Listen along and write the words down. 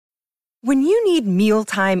When you need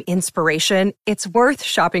mealtime inspiration, it's worth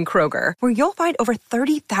shopping Kroger, where you'll find over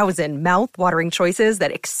 30,000 mouth-watering choices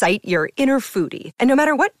that excite your inner foodie. And no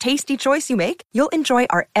matter what tasty choice you make, you'll enjoy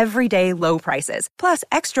our everyday low prices, plus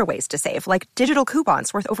extra ways to save, like digital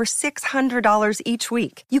coupons worth over $600 each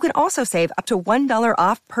week. You can also save up to $1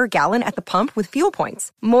 off per gallon at the pump with fuel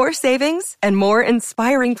points. More savings and more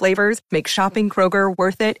inspiring flavors make shopping Kroger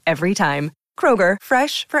worth it every time. Kroger,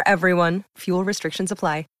 fresh for everyone. Fuel restrictions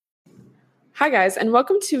apply. Hi guys, and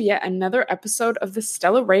welcome to yet another episode of the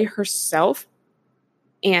Stella Rae herself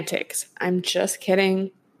antics. I'm just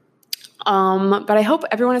kidding. But I hope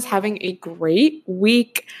everyone is having a great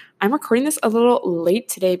week. I'm recording this a little late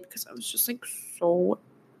today because I was just so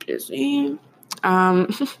busy.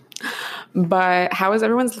 But how is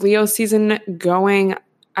everyone's Leo season going?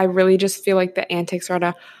 I really just feel like the antics are at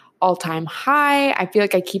an all-time high. I feel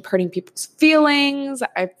like I keep hurting people's feelings.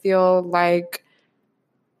 I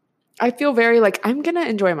feel very like I'm going to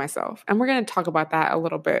enjoy myself. And we're going to talk about that a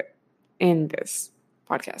little bit in this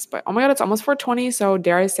podcast. But oh my God, it's almost 4:20. So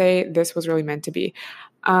dare I say this was really meant to be.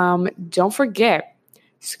 Don't forget,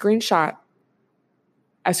 screenshot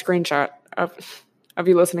of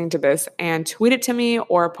you listening to this and tweet it to me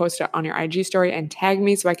or post it on your IG story and tag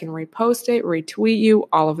me so I can repost it, retweet you,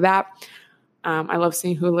 all of that. I love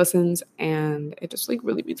seeing who listens and it just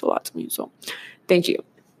really means a lot to me. So thank you.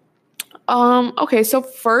 Okay, so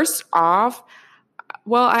first off,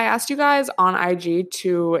 well, I asked you guys on IG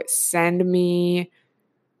to send me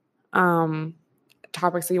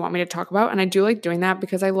topics that you want me to talk about, and I do like doing that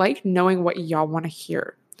because I like knowing what y'all want to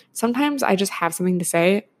hear. Sometimes I just have something to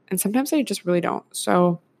say, and sometimes I just really don't.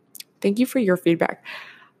 So thank you for your feedback.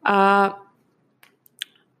 Something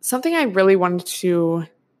I really wanted to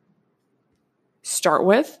start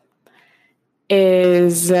with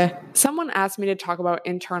is someone asked me to talk about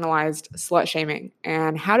internalized slut shaming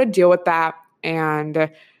and how to deal with that. And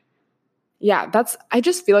yeah, I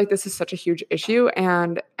just feel like this is such a huge issue.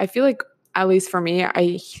 And I feel like, at least for me,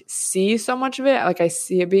 I see so much of it. Like I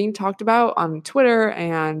see it being talked about on Twitter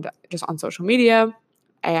and just on social media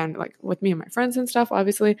and like with me and my friends and stuff,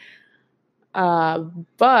 obviously.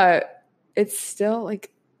 But it's still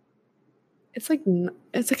like, it's like,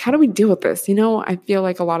 how do we deal with this? You know, I feel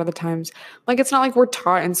like a lot of the times, like, it's not like we're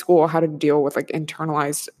taught in school how to deal with like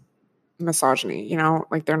internalized misogyny, you know,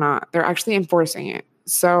 like they're actually enforcing it.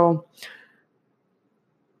 So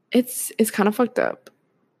it's kind of fucked up.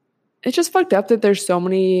 It's just fucked up that there's so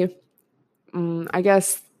many, I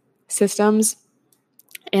guess, systems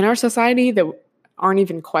in our society that aren't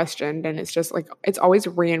even questioned. And it's just like, it's always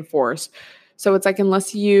reinforced. So it's like,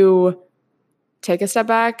 unless you take a step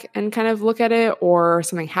back and kind of look at it, or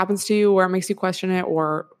something happens to you where it makes you question it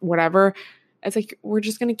or whatever, it's like we're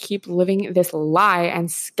just going to keep living this lie and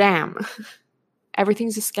scam.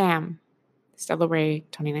 Everything's a scam. Stella Rae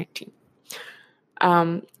 2019.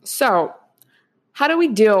 So how do we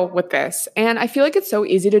deal with this? And I feel like it's so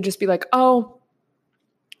easy to just be like, oh,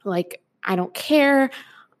 like, I don't care.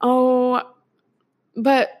 Oh,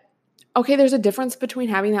 but okay, there's a difference between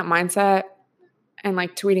having that mindset and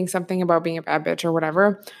like tweeting something about being a bad bitch or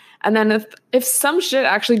whatever. And then if some shit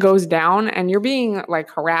actually goes down and you're being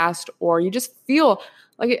like harassed, or you just feel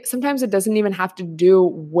like sometimes it doesn't even have to do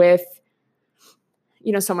with,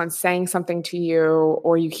 you know, someone saying something to you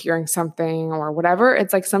or you hearing something or whatever.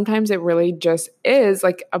 It's like sometimes it really just is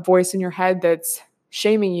like a voice in your head that's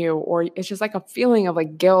shaming you, or it's just like a feeling of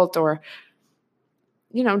like guilt, or,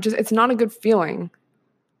 you know, just it's not a good feeling.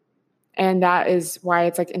 And that is why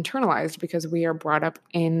it's like internalized, because we are brought up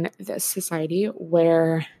in this society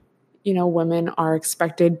where, you know, women are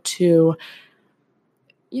expected to,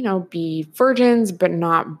 you know, be virgins, but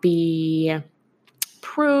not be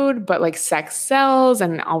prude, but like sex sells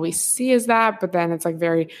and all we see is that. But then it's like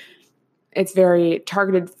it's very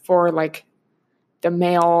targeted for like the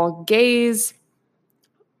male gaze.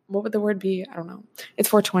 What would the word be? I don't know. It's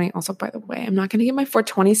 420 also, by the way. I'm not going to get my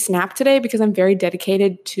 420 snap today because I'm very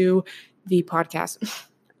dedicated to the podcast.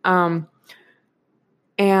 And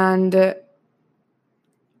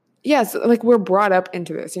yes, like we're brought up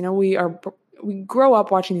into this, you know, we grow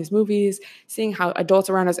up watching these movies, seeing how adults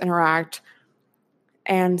around us interact.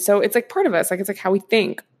 And so it's like part of us, like it's like how we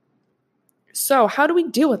think. So how do we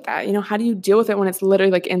deal with that? You know, how do you deal with it when it's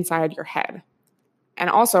literally like inside your head? And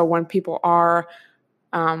also when people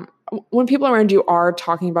around you are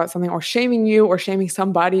talking about something or shaming you or shaming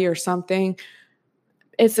somebody or something,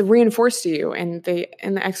 it's reinforced to you in the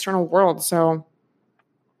external world. So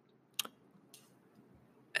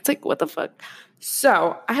it's like, what the fuck?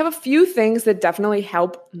 So I have a few things that definitely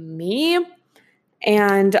help me.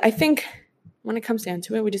 And I think when it comes down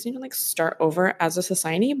to it, we just need to like start over as a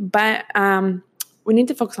society, but we need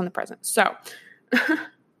to focus on the present. So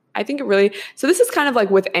I think so this is kind of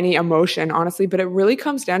like with any emotion, honestly, but it really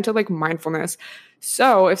comes down to like mindfulness.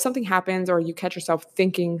 So if something happens or you catch yourself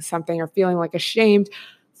thinking something or feeling like ashamed,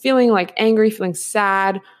 feeling like angry, feeling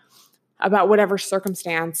sad about whatever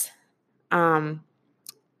circumstance,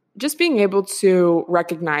 just being able to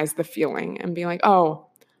recognize the feeling and be like, oh,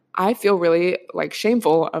 I feel really like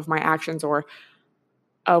shameful of my actions or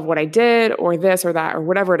of what I did or this or that or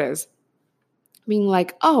whatever it is. Being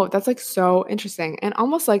like, oh, that's like so interesting. And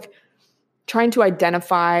almost like trying to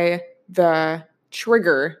identify the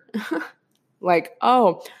trigger. Like,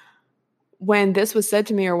 oh, when this was said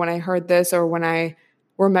to me or when I heard this or when I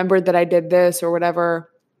remembered that I did this or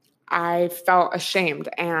whatever, I felt ashamed.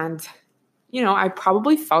 And, I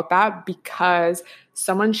probably felt that because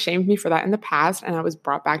someone shamed me for that in the past and I was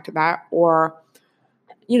brought back to that. Or,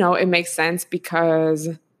 it makes sense because,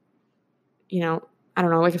 I don't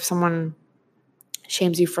know, like if someone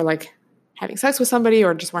shames you for like having sex with somebody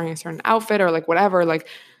or just wearing a certain outfit or like whatever, like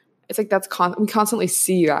it's like we constantly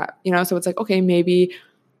see that, so it's like, okay, maybe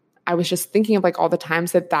I was just thinking of like all the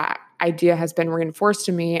times that idea has been reinforced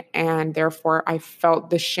to me and therefore I felt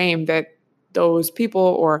the shame that those people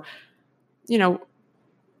or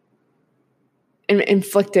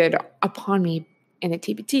inflicted upon me in a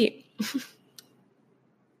TBT.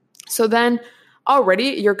 So then already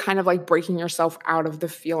you're kind of like breaking yourself out of the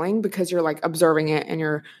feeling because you're like observing it and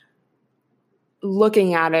you're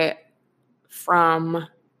looking at it from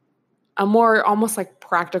a more almost like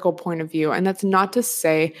practical point of view. And that's not to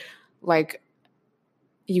say like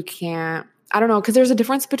you can't, I don't know, because there's a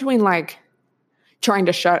difference between like trying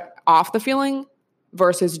to shut off the feeling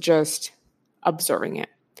versus just observing it.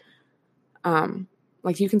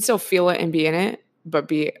 Like you can still feel it and be in it, but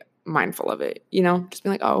be mindful of it, just be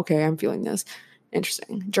like, oh, okay, I'm feeling this.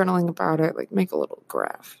 Interesting. Journaling about it, like make a little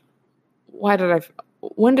graph. When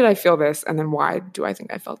did I feel this? And then why do I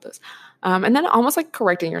think I felt this? And then almost like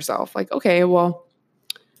correcting yourself, like, okay, well,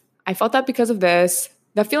 I felt that because of this.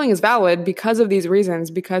 That feeling is valid because of these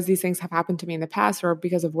reasons, because these things have happened to me in the past or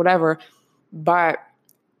because of whatever, but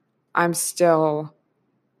I'm still,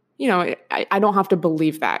 I don't have to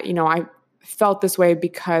believe that, I felt this way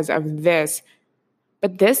because of this,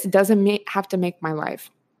 but this doesn't have to make my life.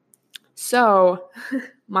 So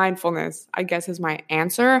mindfulness, I guess, is my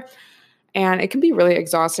answer. And it can be really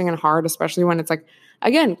exhausting and hard, especially when it's like,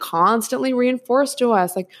 again, constantly reinforced to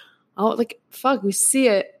us. Like, oh, like, fuck, we see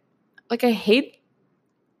it. Like, I hate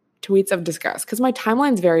tweets of disgust because my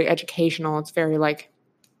timeline's very educational. It's very like,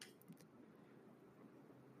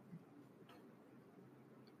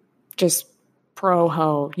 just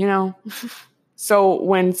pro-ho, So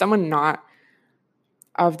when someone not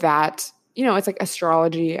of that, it's like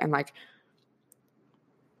astrology and like,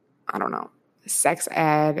 I don't know, sex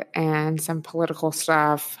ed and some political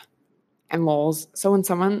stuff and lols. So when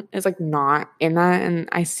someone is like not in that and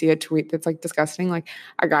I see a tweet that's like disgusting, like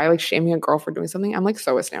a guy like shaming a girl for doing something, I'm like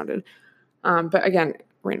so astounded. But again,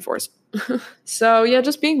 reinforced. So yeah,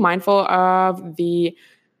 just being mindful of the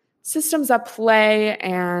systems at play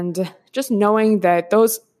and just knowing that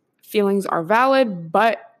those feelings are valid,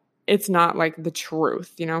 but it's not like the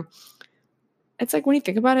truth, It's like when you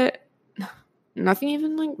think about it, nothing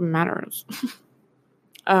even like matters.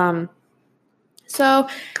 So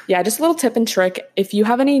yeah, just a little tip and trick. If you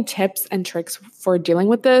have any tips and tricks for dealing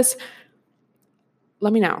with this,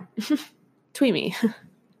 let me know. Tweet me.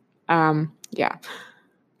 Yeah.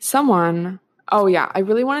 Oh yeah, I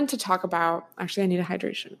really wanted to talk about, actually I need a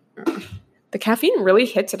hydration. The caffeine really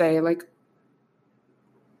hit today, like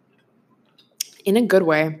in a good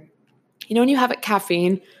way. When you have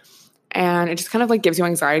caffeine and it just kind of like gives you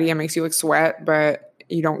anxiety and makes you like sweat, but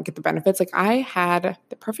you don't get the benefits. Like I had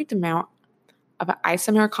the perfect amount of an iced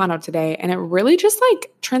Americano today and it really just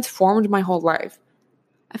like transformed my whole life.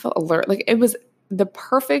 I felt alert. Like it was the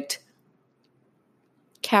perfect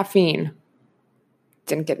caffeine.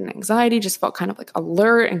 Didn't get an anxiety, just felt kind of like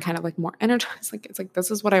alert and kind of like more energized. Like it's like,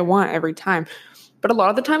 this is what I want every time. But a lot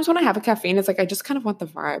of the times when I have a caffeine, it's like, I just kind of want the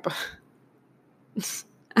vibe.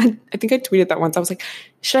 I think I tweeted that once. I was like,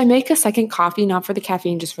 should I make a second coffee, not for the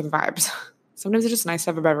caffeine, just for the vibes? Sometimes it's just nice to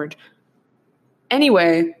have a beverage.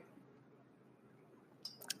 Anyway.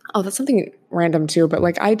 Oh, that's something random too. But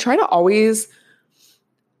like, I try to always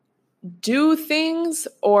do things,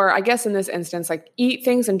 or I guess in this instance, like eat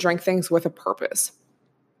things and drink things with a purpose.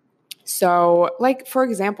 So like, for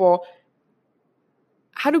example,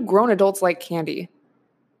 how do grown adults like candy?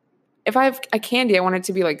 If I have a candy, I want it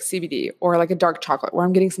to be like CBD or like a dark chocolate where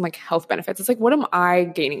I'm getting some like health benefits. It's like, what am I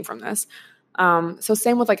gaining from this? So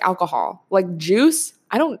same with like alcohol, like juice.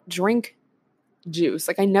 I don't drink juice.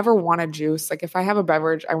 Like I never want a juice. Like if I have a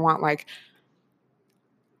beverage, I want like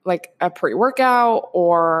a pre-workout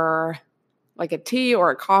or like a tea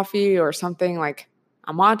or a coffee or something like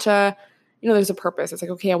a matcha. There's a purpose. It's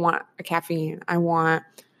like, okay, I want a caffeine. I want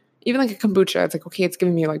even like a kombucha. It's like, okay, it's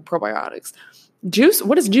giving me like probiotics. Juice,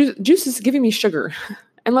 what is juice? Juice is giving me sugar.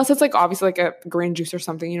 Unless it's like obviously like a green juice or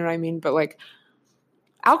something, you know what I mean? But like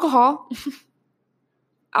alcohol,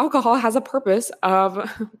 alcohol has a purpose of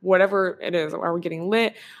whatever it is. Are we getting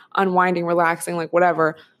lit, unwinding, relaxing, like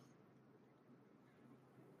whatever.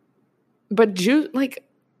 But juice, like,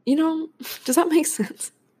 does that make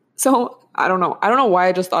sense? So I don't know. I don't know why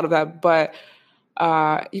I just thought of that, but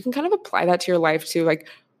you can kind of apply that to your life too. Like,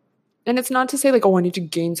 and it's not to say like, oh, I need to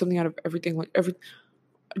gain something out of everything. Like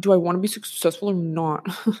do I want to be successful or not?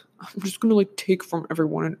 I'm just going to like take from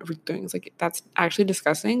everyone and everything. It's like, that's actually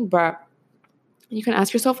disgusting. But you can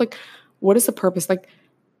ask yourself, like, what is the purpose? Like,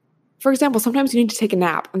 for example, sometimes you need to take a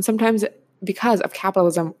nap. And sometimes because of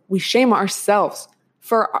capitalism, we shame ourselves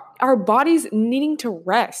for our bodies needing to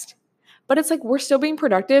rest. But it's like, we're still being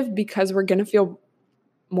productive because we're going to feel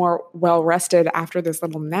more well rested after this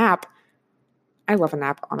little nap. I love a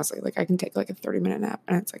nap, honestly. Like I can take like a 30-minute nap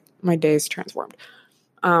and it's like my day is transformed.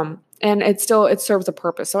 And it serves a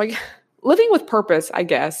purpose. So living with purpose, I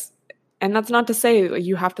guess. And that's not to say like,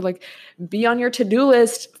 you have to like be on your to-do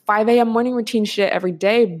list, 5 a.m. morning routine shit every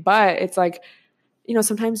day. But it's like,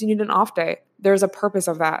 sometimes you need an off day. There's a purpose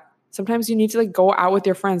of that. Sometimes you need to like go out with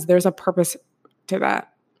your friends. There's a purpose to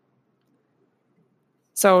that.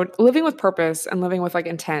 So living with purpose and living with like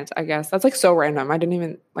intent, I guess that's like so random. I didn't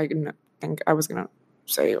even like think I was going to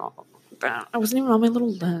say all that. I wasn't even on my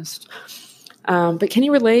little list. But can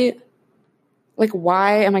you relate? Like,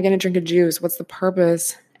 why am I going to drink a juice? What's the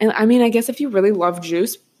purpose? And I mean, I guess if you really love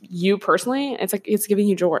juice, you personally, it's like, it's giving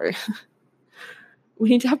you joy. We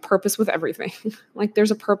need to have purpose with everything. Like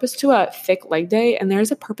there's a purpose to a thick leg day and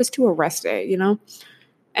there's a purpose to a rest day,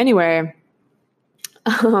 Anyway,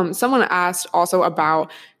 someone asked also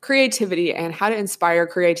about creativity and how to inspire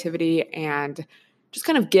creativity and just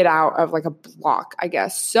kind of get out of like a block, I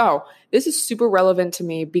guess. So this is super relevant to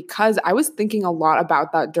me because I was thinking a lot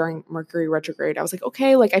about that during Mercury retrograde. I was like,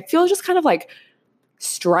 okay, like I feel just kind of like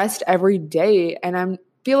stressed every day and I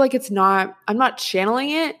feel like I'm not channeling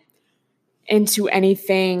it into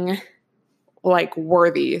anything like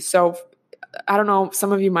worthy. So I don't know,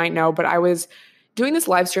 some of you might know, but I was doing this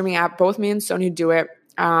live streaming app. Both me and Sonia do it.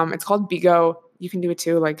 It's called Bigo. You can do it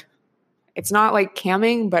too. Like it's not like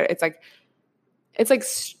camming, but it's like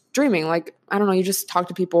streaming. Like, I don't know, you just talk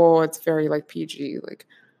to people. It's very like PG, like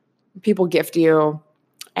people gift you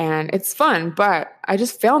and it's fun. But I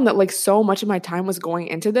just found that like so much of my time was going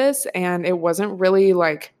into this and it wasn't really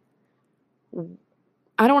like,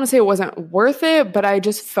 I don't want to say it wasn't worth it, but I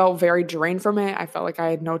just felt very drained from it. I felt like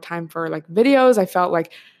I had no time for like videos. I felt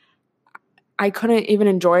like I couldn't even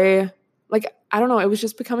enjoy, like, I don't know, it was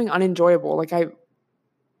just becoming unenjoyable. Like I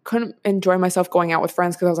couldn't enjoy myself going out with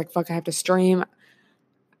friends because I was like, fuck, I have to stream.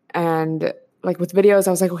 And like with videos,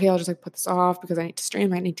 I was like, okay, I'll just like put this off because I need to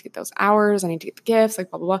stream. I need to get those hours. I need to get the gifts,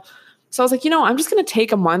 like blah, blah, blah. So I was like, I'm just going to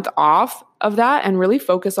take a month off of that and really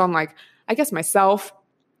focus on like, I guess myself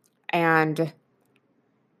and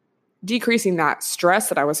decreasing that stress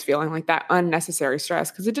that I was feeling, like that unnecessary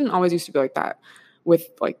stress. Cause it didn't always used to be like that with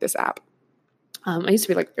like this app. I used to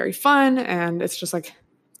be like very fun and it's just like,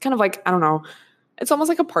 kind of like, I don't know, it's almost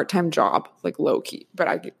like a part-time job, like low key, but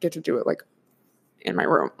I get to do it like in my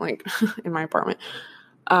room, like in my apartment.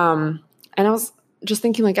 And I was just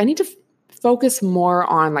thinking like, I need to focus more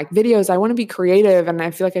on like videos. I want to be creative. And I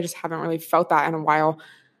feel like I just haven't really felt that in a while.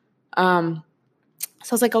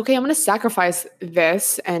 So I was like, okay, I'm going to sacrifice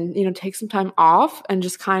this and, take some time off and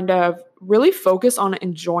just kind of really focus on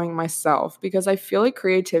enjoying myself because I feel like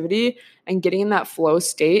creativity and getting in that flow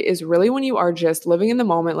state is really when you are just living in the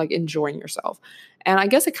moment, like enjoying yourself. And I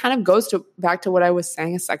guess it kind of goes back to what I was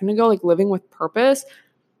saying a second ago, like living with purpose,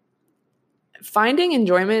 finding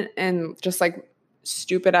enjoyment in just like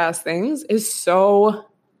stupid ass things it's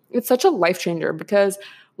such a life changer because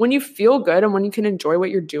when you feel good and when you can enjoy what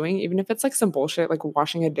you're doing, even if it's like some bullshit, like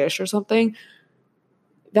washing a dish or something,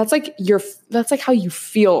 that's like how you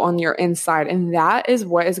feel on your inside. And that is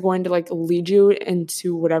what is going to like lead you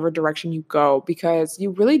into whatever direction you go because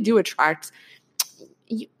you really do attract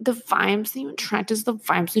the vibes that you attract is the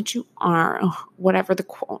vibes that you are, whatever the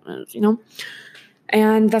quote is,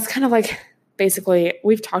 And that's kind of like, basically,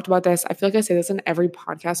 we've talked about this. I feel like I say this in every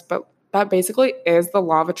podcast, but that basically is the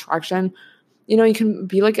law of attraction. You can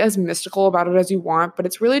be like as mystical about it as you want, but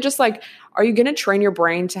it's really just like, are you going to train your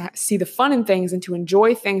brain to see the fun in things and to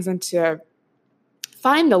enjoy things and to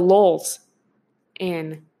find the lulls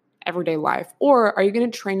in everyday life? Or are you going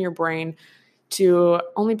to train your brain to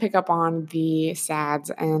only pick up on the sads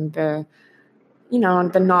and the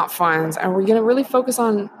not funs? And we're going to really focus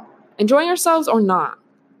on enjoying ourselves or not?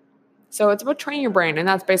 So it's about training your brain. And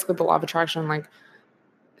that's basically the law of attraction. Like,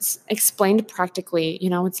 explained practically,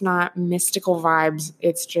 it's not mystical vibes.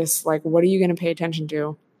 It's just like, what are you going to pay attention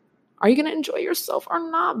to? Are you going to enjoy yourself or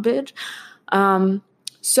not, bitch?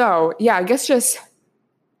 So yeah, I guess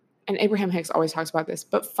and Abraham Hicks always talks about this,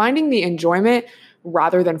 but finding the enjoyment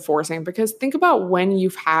rather than forcing, because think about when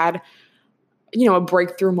you've had, a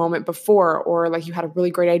breakthrough moment before, or like you had a really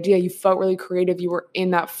great idea, you felt really creative, you were in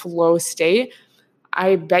that flow state.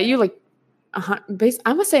 I bet you like, I'm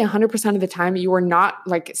gonna say 100% of the time you are not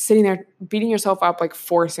like sitting there beating yourself up, like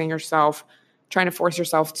trying to force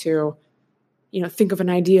yourself to, think of an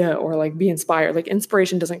idea or like be inspired. Like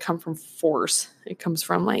inspiration doesn't come from force. It comes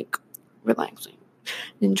from like relaxing,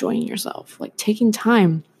 enjoying yourself, like taking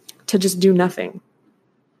time to just do nothing.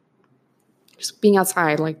 Just being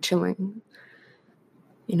outside, like chilling,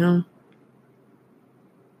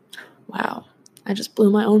 Wow. I just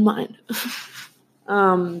blew my own mind.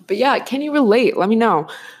 But yeah, can you relate? Let me know.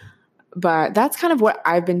 But that's kind of what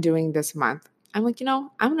I've been doing this month. I'm like, I'm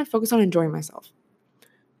going to focus on enjoying myself.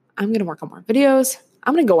 I'm going to work on more videos.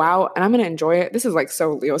 I'm going to go out and I'm going to enjoy it. This is like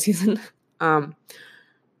so Leo season. I'm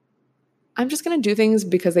just going to do things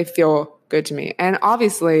because they feel good to me. And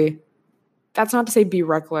obviously, that's not to say be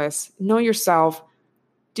reckless. Know yourself.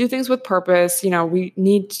 Do things with purpose. We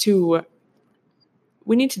need to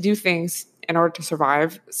do things in order to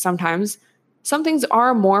survive. Sometimes some things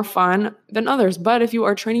are more fun than others, but if you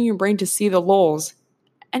are training your brain to see the lulls,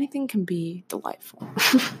 anything can be delightful.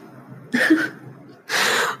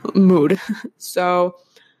 Mood. So,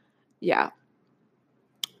 yeah.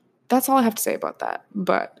 That's all I have to say about that.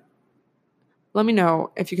 But let me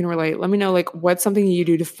know if you can relate. Let me know like what's something you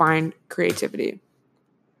do to find creativity.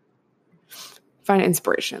 Find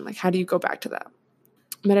inspiration. Like how do you go back to that?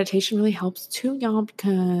 Meditation really helps too, y'all,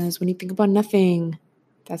 because when you think about nothing,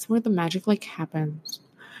 that's where the magic like happens.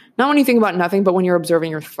 Not when you think about nothing, but when you're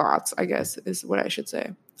observing your thoughts, I guess is what I should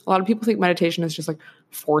say. A lot of people think meditation is just like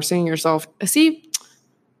forcing yourself. See,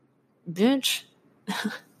 bitch.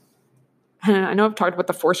 I know I've talked about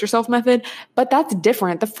the force yourself method, but that's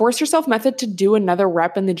different. The force yourself method to do another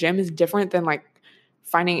rep in the gym is different than like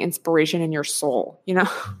finding inspiration in your soul.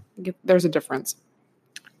 There's a difference.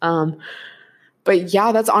 But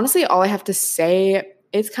yeah, that's honestly all I have to say.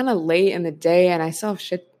 It's kind of late in the day and I still have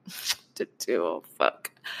shit to do. Oh,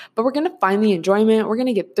 fuck. But we're going to find the enjoyment. We're going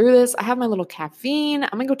to get through this. I have my little caffeine. I'm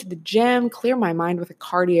going to go to the gym, clear my mind with a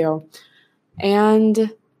cardio.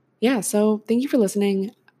 And yeah, so thank you for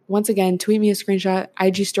listening. Once again, tweet me a screenshot,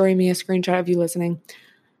 IG story me a screenshot of you listening.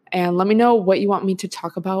 And let me know what you want me to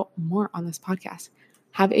talk about more on this podcast.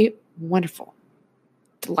 Have a wonderful,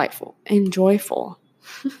 delightful, enjoyful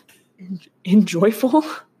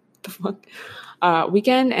the fuck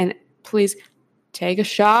weekend, and please take a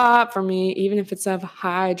shot for me, even if it's of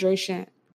hydration.